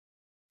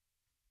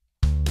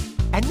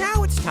And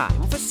now it's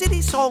time for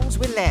Silly Songs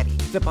with Larry,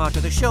 the part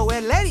of the show where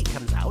Larry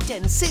comes out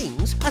and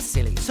sings a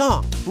silly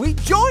song. We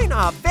join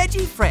our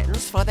veggie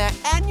friends for their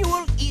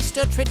annual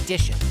Easter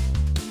tradition.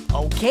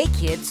 Okay,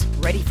 kids,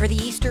 ready for the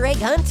Easter egg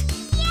hunt?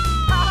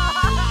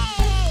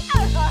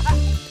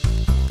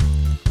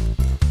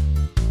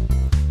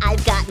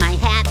 I've got my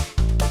hat,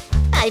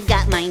 I've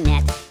got my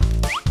net,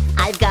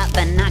 I've got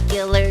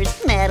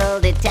binoculars,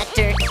 metal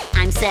detector.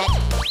 I'm set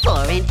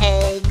for an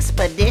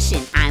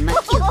expedition. I'm a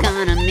cuke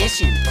on a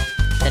mission,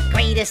 the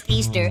greatest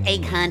Easter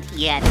egg hunt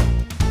yet.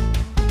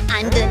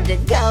 I'm good to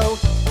go,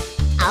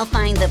 I'll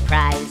find the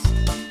prize.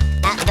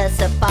 At the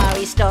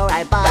safari store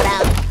I bought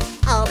out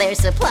all their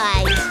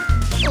supplies.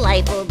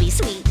 Life will be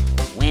sweet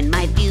when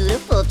my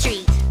beautiful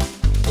treat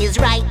is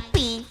right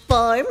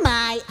before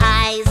my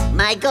eyes.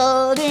 My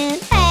golden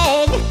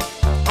egg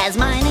has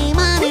my name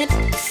on it.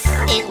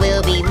 It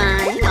will be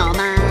mine, all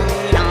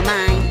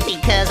mine,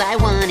 because I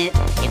want it.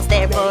 It's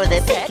there for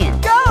the picking,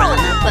 from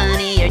a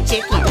bunny or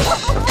chicken.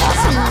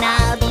 Soon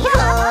I'll be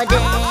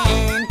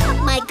holding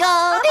my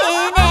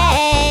golden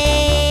egg.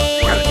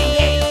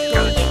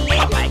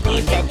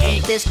 In the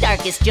deepest,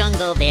 darkest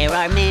jungle, there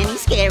are many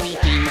scary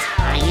things.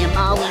 I am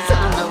always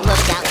on the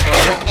lookout for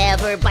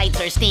whatever bites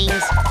or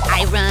stings.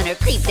 I run or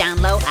creep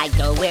down low, I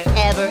go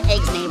wherever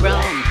eggs may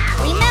roam.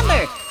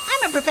 Remember,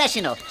 I'm a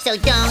professional, so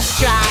don't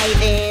try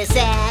this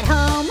at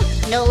home.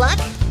 No luck?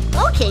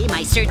 Okay,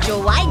 my search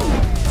will widen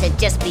to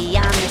just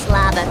beyond this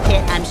lava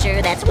pit. I'm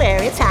sure that's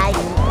where it's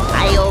hiding.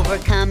 I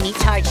overcome each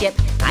hardship,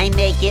 I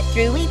make it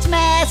through each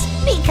mess,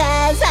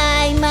 because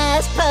I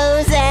must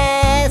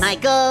possess my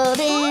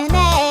golden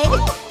egg.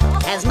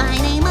 Has my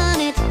name on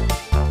it.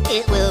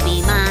 It will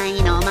be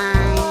mine, all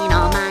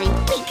mine,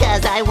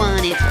 because I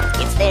want it.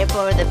 It's there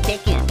for the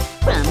picking,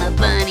 from a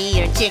bunny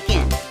or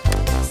chicken.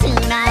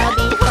 Soon I'll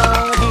be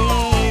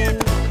holding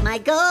my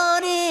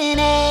golden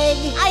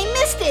egg. I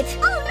missed it.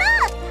 Oh,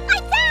 look! I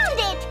found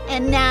it!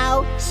 And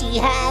now she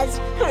has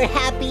her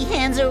happy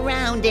hands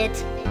around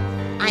it.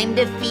 I'm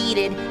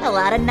defeated, a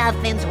lot of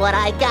nothing's what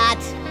I got.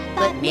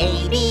 But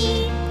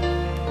maybe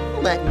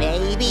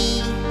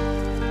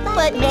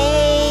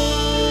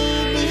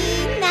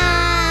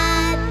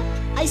not.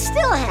 I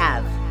still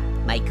have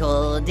my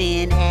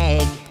golden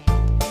egg,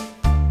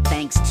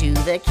 thanks to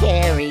the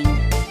caring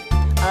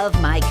of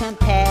my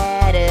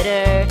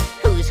competitor,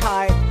 whose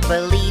heart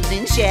believes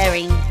in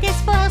sharing. This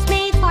foil's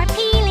made for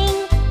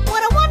peeling.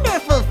 What a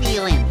wonderful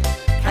feeling!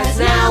 'Cause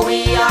now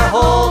we are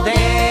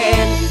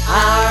holding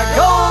our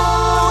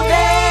golden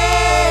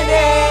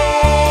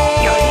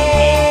egg.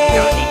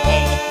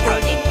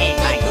 Golden egg,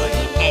 my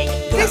golden egg.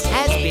 This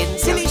has been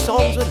Silly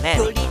Songs with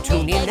Larry.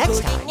 Tune in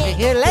next time to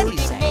hear Larry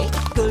say,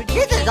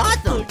 This is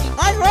awesome!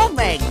 I love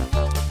eggs!